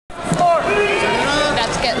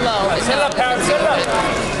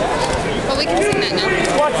we can sing that now.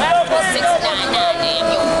 699 in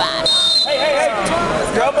your body. Hey.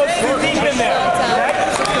 You're almost too deep in there.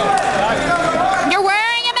 You're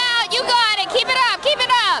wearing him out. You got it. Keep it up. Keep it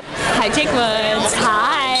up. Hi, Jake Woods.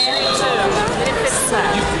 Hi.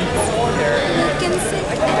 Looking sick.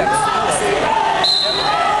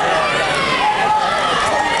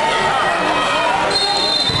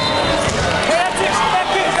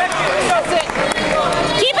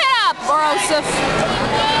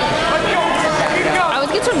 I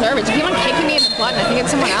always get so nervous. If you want kicking me in the butt, I think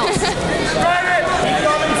it's someone else. Sorry, it's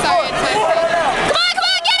my fault. Come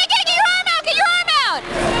on, get it, get your arm out, get your arm out!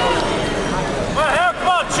 Come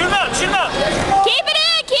on, shoot out. Keep it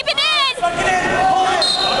in.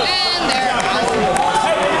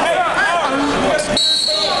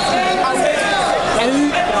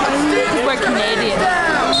 And there. We're Canadian.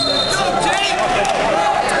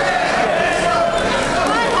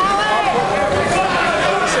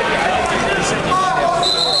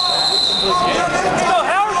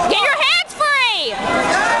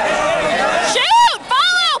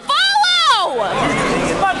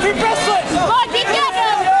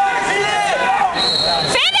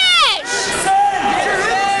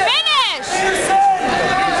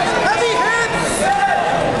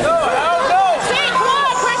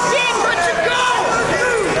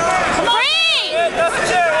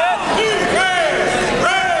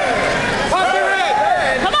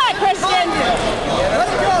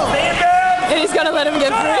 Let him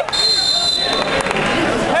get free.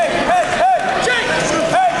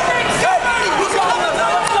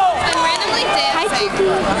 I'm randomly dancing.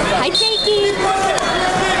 Hi, Jakey.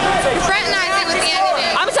 Fraternizing with the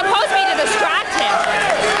editing. I'm supposed to be to distract him.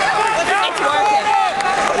 It's working.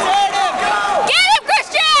 Get him,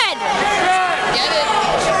 Christian! Get it.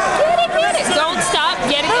 Get it. Don't stop.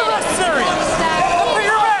 Get it.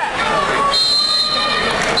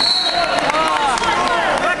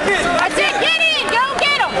 That's it. Get in. Go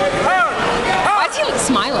get him. Why is he like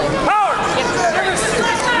smiling?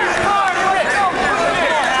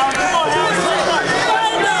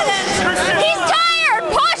 He's tired.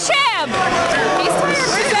 Push him. He's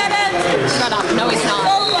tired. Shut up. No, he's not.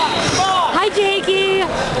 Hi, Jakey.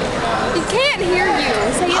 He can't hear you.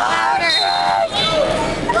 Say it louder.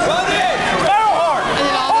 And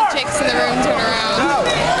then all the chicks in the room turn around.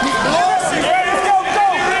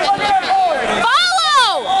 Follow!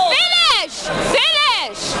 Finish!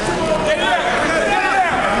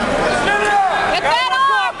 Get that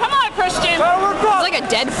arm! Come on, Christian! He's like a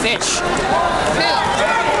dead fish. Who?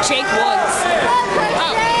 Jake Woods.